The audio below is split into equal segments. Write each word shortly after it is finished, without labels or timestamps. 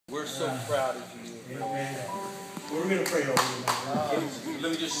so proud of you. Amen. We're going to pray over you now.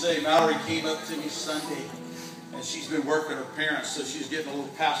 Let me just say, Mallory came up to me Sunday, and she's been working with her parents, so she's getting a little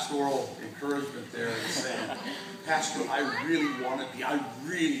pastoral encouragement there and saying, Pastor, I really want to be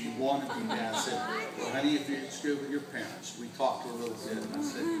dad. I said, well, honey, if it's good with your parents. We talked a little bit, and I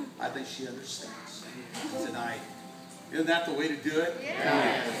said, I think she understands tonight. Isn't that the way to do it?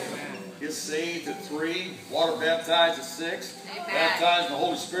 Yeah. Get saved at 3, water baptized at 6, baptized in the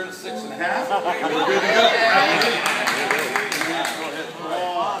Holy Spirit at 6.5. We're good to go.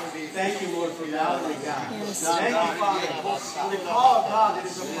 Thank you, Lord, for Mallory, God. Thank you, Father, for the call of God that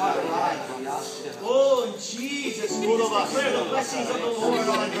is upon her life. Oh, Jesus, we just declare the blessings of the Lord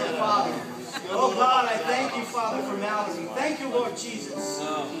on her, Father. Oh, God, I thank you, Father, for Mallory. Thank you, Lord Jesus,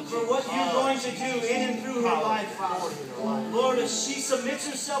 for what you're going to do in and through her life, Father. Lord, as she submits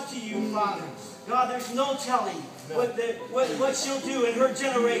herself to you, Father, God, there's no telling what she'll do in her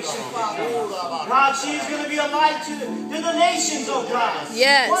generation, Father. God, she is going to be a light to the nations, oh God.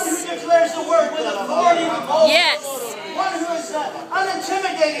 Yes. One who declares the word with authority and boldness. Yes. One who is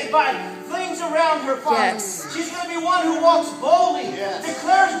unintimidated by things around her, Father. Yes. She's going to be one who walks boldly,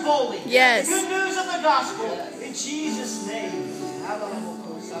 declares boldly Yes. the good news of the gospel. In Jesus' name.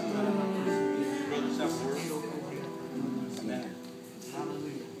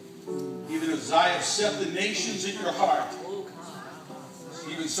 Even as I have set the nations in your heart,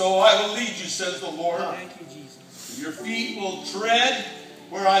 even so I will lead you, says the Lord. Your feet will tread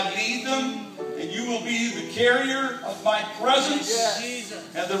where I lead them, and you will be the carrier of my presence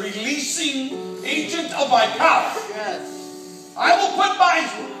and the releasing agent of my power. I will put my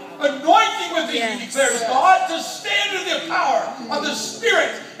anointing within you, declares God, to stand in the power of the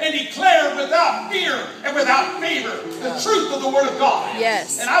Spirit and declare without fear and without favor the truth of the Word of God.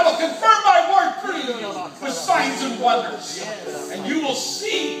 Yes. And I will confirm my word through you with signs and wonders. And you will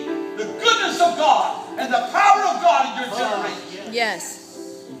see the goodness of God and the power of God in your generation. Yes.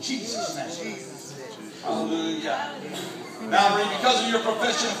 In Jesus' name. Hallelujah. Mallory, because of your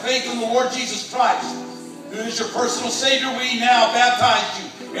profession of faith in the Lord Jesus Christ, who is your personal Savior, we now baptize you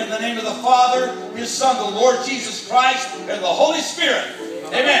in the name of the Father, His Son, the Lord Jesus Christ, and the Holy